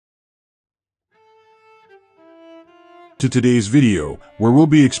to today's video, where we'll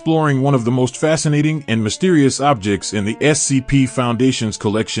be exploring one of the most fascinating and mysterious objects in the SCP Foundation's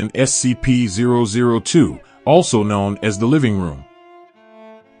collection, SCP-002, also known as the living room.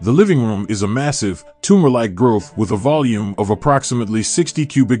 The living room is a massive, tumor-like growth with a volume of approximately 60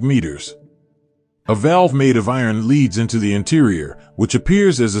 cubic meters. A valve made of iron leads into the interior, which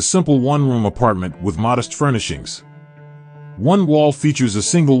appears as a simple one-room apartment with modest furnishings. One wall features a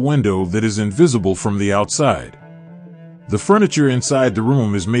single window that is invisible from the outside. The furniture inside the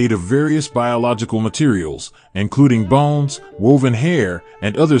room is made of various biological materials, including bones, woven hair,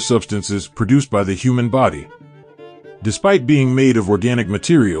 and other substances produced by the human body. Despite being made of organic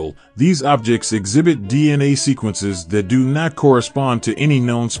material, these objects exhibit DNA sequences that do not correspond to any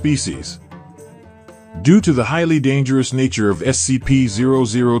known species. Due to the highly dangerous nature of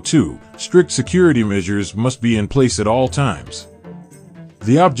SCP-002, strict security measures must be in place at all times.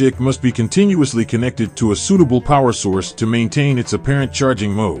 The object must be continuously connected to a suitable power source to maintain its apparent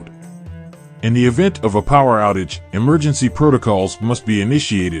charging mode. In the event of a power outage, emergency protocols must be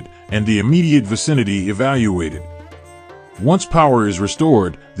initiated and the immediate vicinity evaluated. Once power is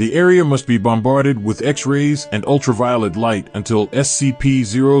restored, the area must be bombarded with X-rays and ultraviolet light until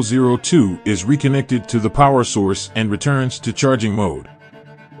SCP-002 is reconnected to the power source and returns to charging mode.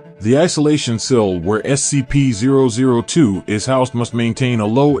 The isolation cell where SCP-002 is housed must maintain a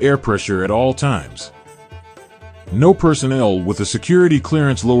low air pressure at all times. No personnel with a security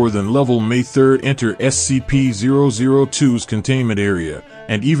clearance lower than level May 3rd enter SCP-002's containment area,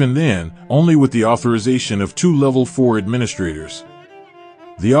 and even then, only with the authorization of 2 Level 4 administrators.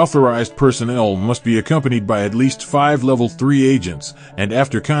 The authorized personnel must be accompanied by at least 5 Level 3 agents, and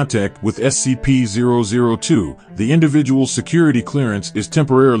after contact with SCP-002, the individual's security clearance is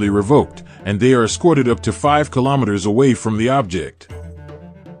temporarily revoked, and they are escorted up to 5 kilometers away from the object.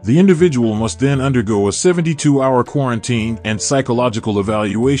 The individual must then undergo a 72-hour quarantine and psychological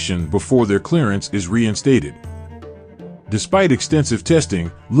evaluation before their clearance is reinstated. Despite extensive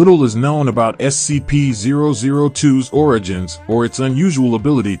testing, little is known about SCP-002's origins or its unusual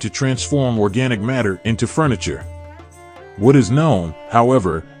ability to transform organic matter into furniture. What is known,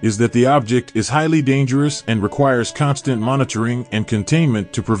 however, is that the object is highly dangerous and requires constant monitoring and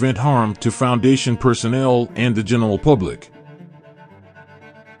containment to prevent harm to Foundation personnel and the general public.